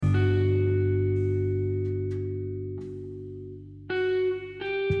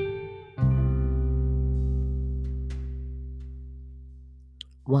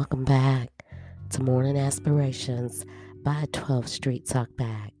Welcome back to Morning Aspirations by 12th Street Talk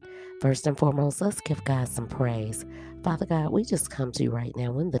Back. First and foremost, let's give God some praise. Father God, we just come to you right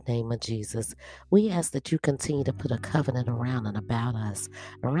now in the name of Jesus. We ask that you continue to put a covenant around and about us,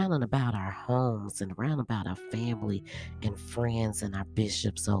 around and about our homes, and around about our family and friends and our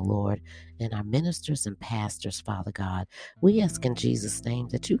bishops, oh Lord, and our ministers and pastors, Father God. We ask in Jesus' name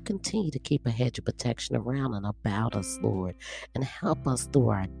that you continue to keep a hedge of protection around and about us, Lord, and help us through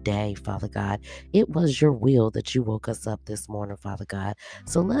our day, Father God. It was your will that you woke us up this morning, Father God.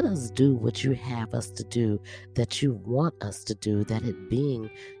 So let us do what you have us to do, that you want us to do, that it being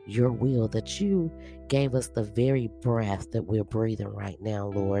your will, that you gave us the very breath that we're breathing right now,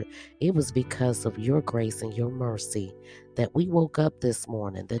 Lord. It was because of your grace and your mercy that we woke up this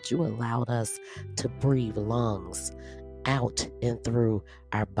morning, that you allowed us to breathe lungs out and through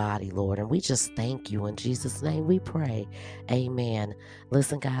our body, Lord. And we just thank you. In Jesus' name we pray. Amen.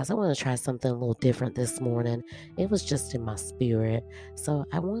 Listen, guys, I want to try something a little different this morning. It was just in my spirit. So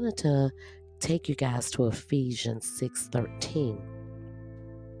I wanted to take you guys to Ephesians 6:13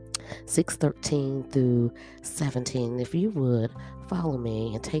 through 17. If you would, follow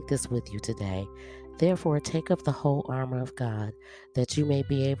me and take this with you today. Therefore, take up the whole armor of God, that you may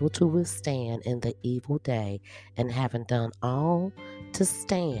be able to withstand in the evil day, and having done all to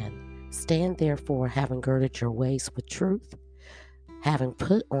stand. Stand therefore, having girded your waist with truth, having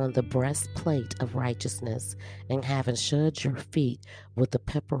put on the breastplate of righteousness, and having shod your feet with the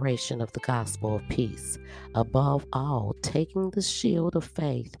preparation of the gospel of peace. Above all, taking the shield of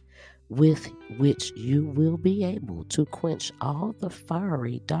faith, with which you will be able to quench all the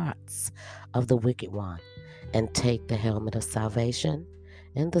fiery darts of the wicked one, and take the helmet of salvation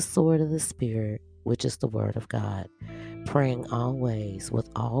and the sword of the Spirit, which is the word of God, praying always with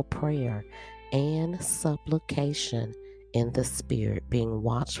all prayer and supplication in the Spirit, being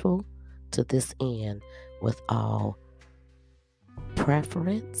watchful to this end with all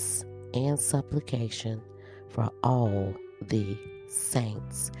preference and supplication for all the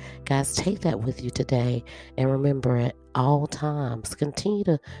saints. Guys, take that with you today, and remember at all times, continue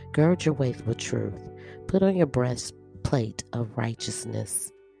to gird your waist with truth. Put on your breastplate of righteousness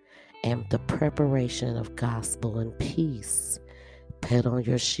and the preparation of gospel and peace. Put on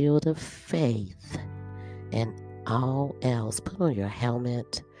your shield of faith, and all else, put on your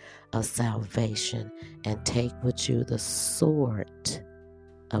helmet of salvation, and take with you the sword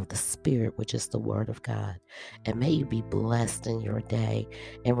of the Spirit, which is the word of God. And may you be blessed in your day.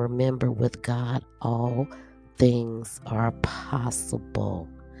 And remember, with God, all things are possible.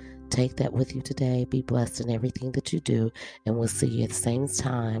 Take that with you today. Be blessed in everything that you do. And we'll see you at the same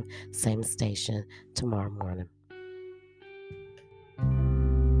time, same station tomorrow morning.